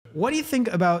What do you think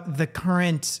about the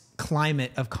current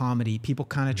climate of comedy? People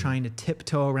kind of trying to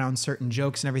tiptoe around certain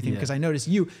jokes and everything. Because I noticed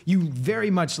you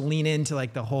very much lean into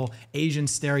like the whole Asian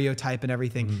stereotype and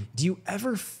everything. Do you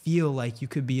ever feel like you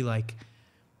could be like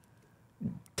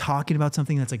talking about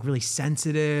something that's like really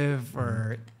sensitive,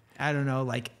 or I don't know,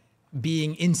 like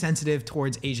being insensitive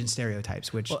towards Asian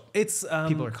stereotypes, which it's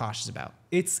people are cautious about?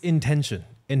 It's intention.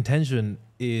 Intention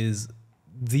is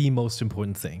the most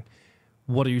important thing.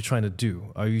 What are you trying to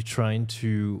do? Are you trying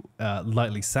to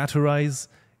lightly satirize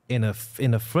in a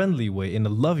friendly way, in a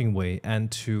loving way,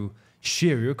 and to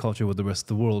share your culture with the rest of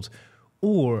the world?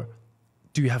 Or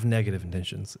do you have negative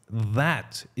intentions?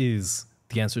 That is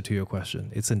the answer to your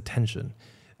question. It's intention.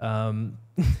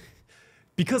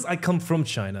 Because I come from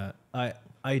China,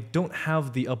 I don't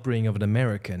have the upbringing of an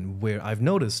American, where I've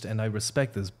noticed, and I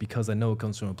respect this because I know it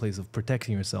comes from a place of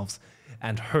protecting yourselves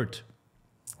and hurt.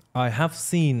 I have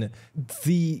seen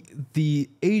the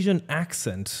Asian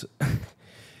accent.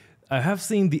 I have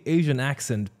seen the Asian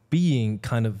accent being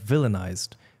kind of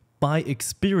villainized by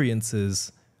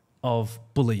experiences of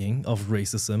bullying, of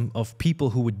racism, of people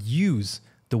who would use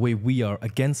the way we are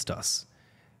against us,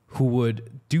 who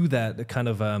would do that kind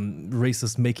of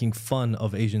racist making fun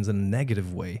of Asians in a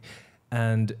negative way.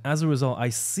 And as a result, I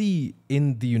see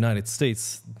in the United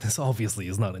States, this obviously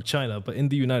is not in China, but in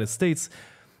the United States,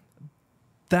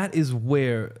 that is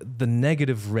where the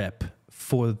negative rep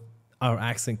for our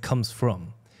accent comes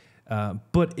from.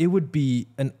 But it would be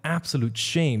an absolute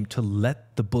shame to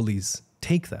let the bullies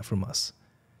take that from us.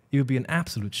 It would be an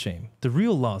absolute shame. The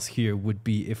real loss here would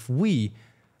be if we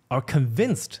are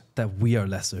convinced that we are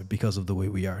lesser because of the way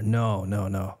we are. No, no,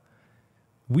 no.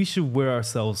 We should wear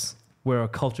our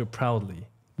culture proudly.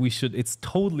 It's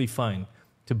totally fine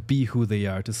to be who they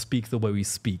are, to speak the way we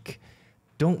speak.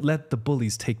 Don't let the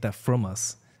bullies take that from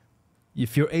us.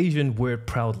 If you're Asian, wear it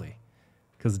proudly.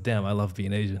 Because damn, I love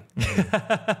being Asian.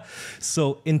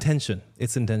 So intention,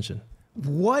 it's intention.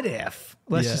 What if,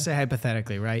 let's just say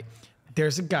hypothetically, right?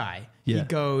 There's a guy, Yeah.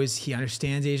 he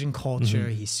understands Asian culture.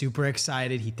 He's super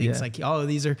excited. He thinks like, oh,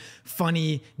 these are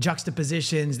funny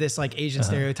juxtapositions, this like Asian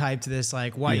stereotype to this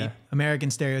like white American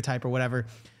stereotype or whatever,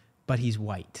 but he's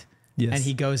white. Yes. And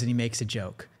he goes and he makes a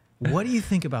joke. What do you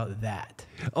think about that?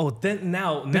 Oh, then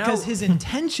now Because his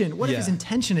intention, what if his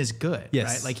intention is good,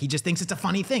 Yes. right? Like he just thinks it's a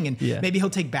funny thing, and Yeah. maybe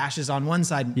he'll take bashes on one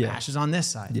side and bashes on this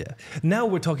side. Yeah. Now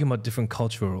we're talking about different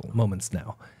cultural moments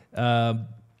now.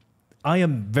 I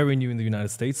am very new in the United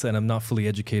States and I'm not fully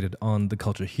educated on the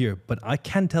culture here, but I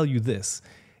can tell you this.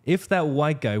 If that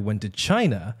white guy went to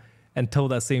China and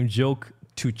told that same joke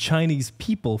to Chinese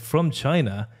people from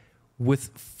China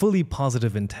with fully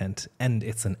positive intent, and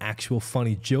it's an actual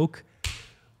funny joke,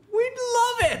 we'd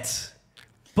love it.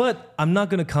 But I'm not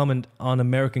going to comment on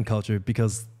American culture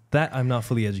because that I'm not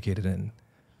fully educated in.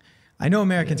 I know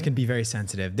Americans can be very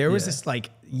sensitive. There was this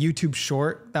like YouTube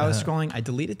short that I was scrolling. I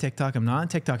deleted TikTok. I'm not on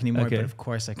TikTok anymore, but of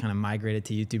course I kind of migrated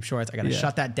to YouTube Shorts. I got to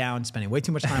shut that down, spending way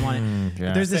too much time on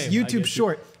it. There's this YouTube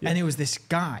short, and it was this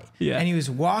guy, and he was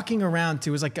walking around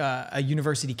to, it was like a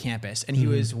university campus, and he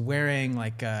was wearing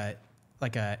like a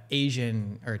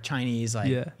Asian or Chinese,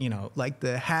 like, you know, like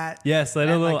the hat. Yes, I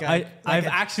know. I've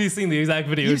actually seen the exact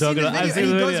video you're talking about. And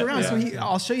he goes around, so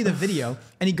I'll show you the video,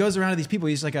 and he goes around to these people.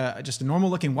 He's like just a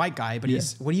normal looking white guy, but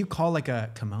he's, what do you call, like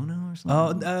a kimono or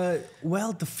something?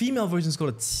 Well, the female version is called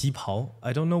a qipao.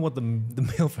 I don't know what the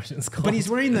male version is called. But he's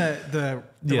wearing the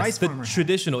rice farmer hat.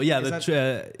 Traditional,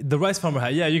 the rice farmer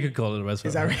hat. Yeah, you could call it a rice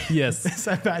farmer hat. Is that right? Yes. Is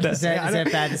that bad? Is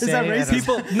that bad to say? Is that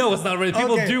racist? No, it's not racist.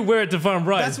 People do wear it to farm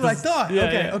rice. That's what I thought.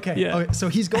 Yeah, Okay. So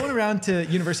he's going around to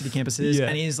university campuses,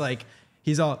 and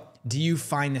he's all, do you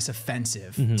find this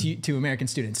offensive to American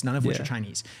students, none of which are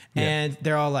Chinese? And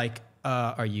they're all like,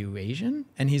 are you Asian?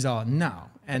 And he's all, no.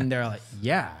 And they're like,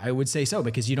 yeah, I would say so,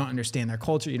 because you don't understand their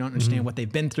culture. You don't understand what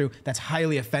they've been through. That's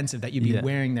highly offensive that you'd be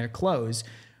wearing their clothes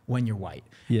when you're white.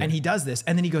 And he does this,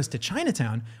 and then he goes to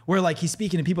Chinatown, where like he's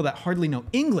speaking to people that hardly know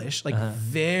English, like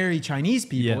very Chinese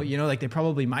people, you know, like they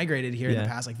probably migrated here in the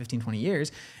past like 15, 20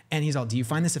 years. And he's all, do you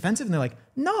find this offensive? And they're like,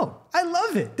 no, I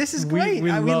love it. This is great.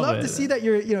 We love to see that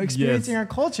you're, you know, experiencing our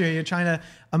culture. You're trying to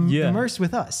immerse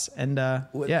with us. And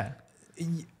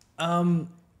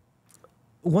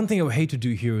one thing I would hate to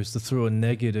do here is to throw a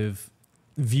negative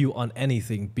view on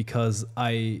anything, because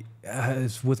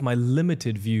with my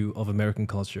limited view of American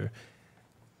culture,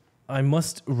 I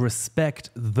must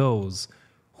respect those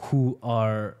who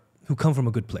come from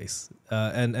a good place,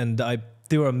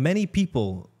 there are many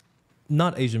people,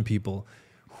 not Asian people,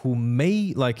 who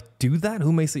may like do that,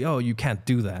 who may say, oh, you can't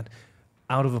do that,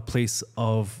 out of a place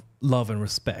of love and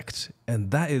respect,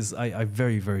 and that is I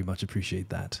very, very much appreciate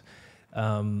that.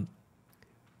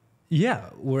 Yeah,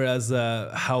 whereas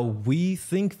how we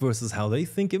think versus how they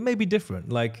think, it may be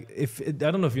different. Like, I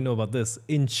don't know if you know about this,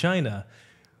 in China,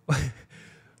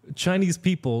 Chinese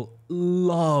people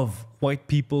love white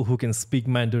people who can speak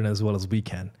Mandarin as well as we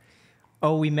can.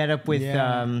 Oh, we met up with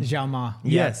Zhao Ma.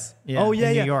 Yes. Yeah. Oh, yeah,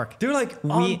 in yeah. New York. They're like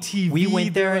on TV. We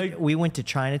went there. Like, We went to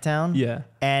Chinatown. Yeah.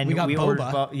 And We got ordered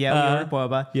boba. we ordered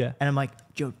boba. Yeah. And I'm like,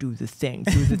 Joe, do the thing.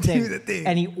 Do the thing. Do the thing.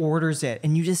 And he orders it.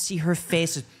 And you just see her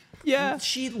face. Yeah.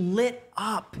 She lit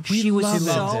up. We She was loved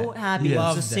so it. happy. Yeah. It was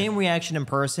Loved the it. same reaction in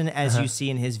person as you see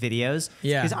in his videos.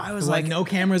 Yeah. Because I was like, like, no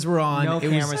cameras were on. no it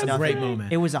cameras, was a nothing. great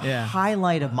moment. It was a Yeah.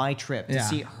 highlight of my trip to Yeah.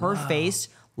 see her face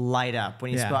light up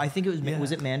when he Yeah. spoke. I think it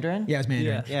was it Mandarin? Yeah, it was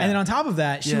Mandarin. Yeah. And then on top of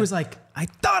that, she Yeah. was like, I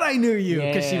thought I knew you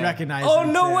because she Yeah. recognized Oh,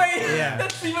 him, no too. way. Yeah.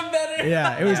 That's even better.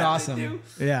 Yeah, it was Yeah, awesome. they do.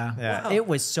 Yeah. Yeah, it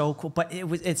was so cool, but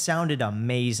it sounded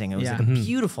amazing. It was Yeah. like a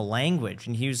beautiful language,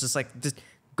 and he was just like just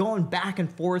going back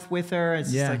and forth with her.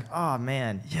 It's Yeah. just like, oh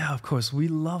man, Yeah, of course. We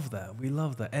love that. We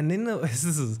love that. And in the, this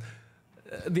is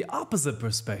the opposite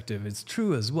perspective. It's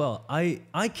true as well. I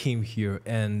came here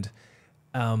and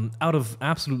out of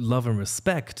absolute love and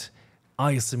respect,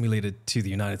 I assimilated to the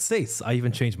United States. I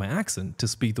even changed my accent to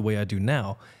speak the way I do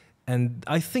now. And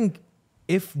I think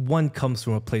if one comes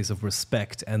from a place of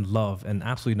respect and love and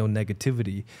absolutely no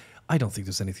negativity, I don't think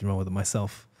there's anything wrong with it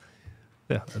myself.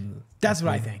 Yeah. That's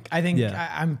what I think. I think Yeah.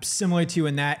 I'm similar to you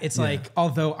in that. It's Yeah. like,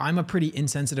 although I'm a pretty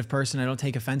insensitive person, I don't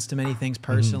take offense to many things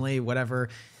personally, whatever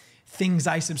things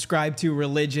I subscribe to,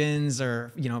 religions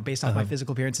or, based off my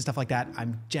physical appearance and stuff like that,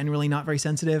 I'm generally not very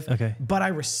sensitive. Okay. But I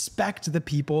respect the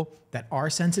people that are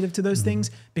sensitive to those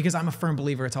things because I'm a firm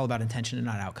believer it's all about intention and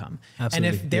not outcome. Absolutely,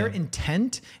 And if their yeah.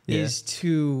 intent is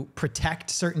to protect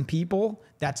certain people,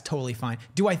 that's totally fine.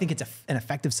 Do I think it's an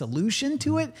effective solution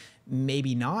to it?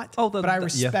 Maybe not. Oh, but I yeah,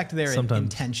 respect their sometimes.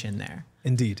 intention there.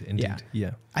 Indeed.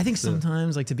 Yeah. I think So-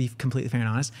 sometimes, like, to be completely fair and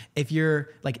honest, if you're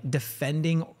like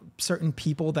defending certain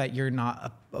people that you're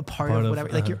not a part of, whatever,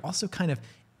 like you're also kind of,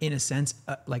 in a sense,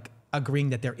 like agreeing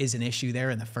that there is an issue there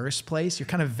in the first place. You're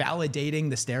kind of validating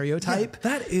the stereotype.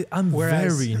 I'm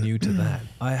Whereas- very new to that.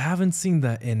 I haven't seen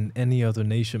that in any other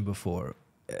nation before.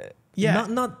 Yeah.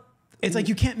 Not It's like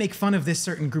you can't make fun of this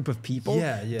certain group of people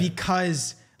Yeah, yeah.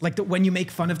 because like when you make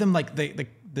fun of them, like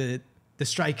the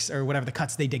strikes or whatever, the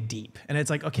cuts, they dig deep. And it's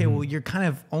like, okay, well, you're kind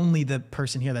of only the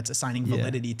person here that's assigning Yeah.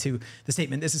 validity to the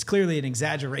statement. This is clearly an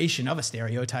exaggeration of a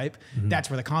stereotype. That's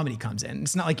where the comedy comes in.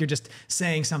 It's not like you're just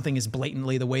saying something is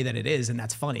blatantly the way that it is and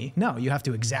that's funny. No, you have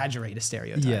to exaggerate a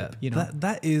stereotype.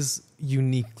 that is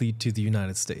uniquely to the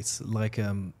United States. Like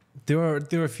there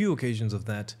are a few occasions of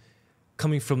that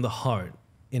coming from the heart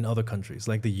in other countries,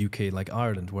 like the UK, like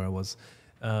Ireland, where I was.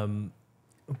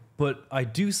 But I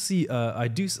do see,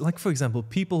 like, for example,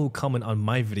 people who comment on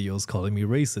my videos calling me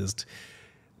racist.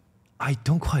 I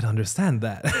don't quite understand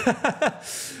that.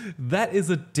 That is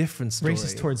a different story.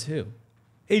 Racist towards who?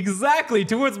 Exactly,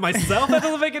 towards myself? That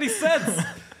doesn't make any sense.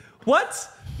 What?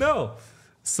 No.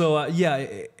 So,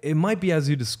 it might be as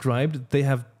you described. They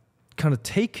have kind of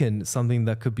taken something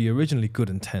that could be originally good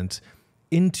intent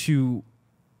into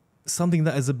something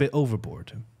that is a bit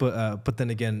overboard. But then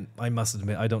again, I must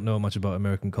admit, I don't know much about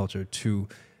American culture to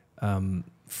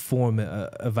form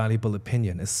a valuable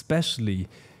opinion. Especially,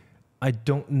 I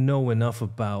don't know enough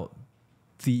about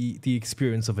the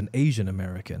experience of an Asian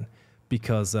American,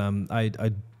 because I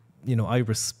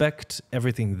respect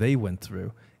everything they went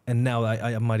through, and now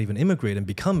I might even immigrate and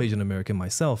become Asian American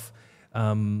myself.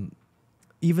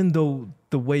 Even though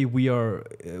the way we are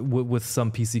with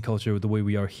some PC culture, the way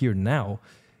we are here now,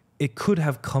 it could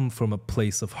have come from a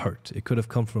place of hurt. It could have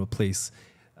come from a place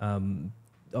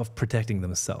of protecting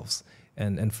themselves,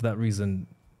 and for that reason,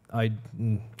 I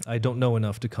don't know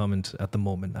enough to comment at the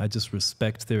moment. I just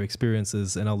respect their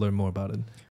experiences, and I'll learn more about it.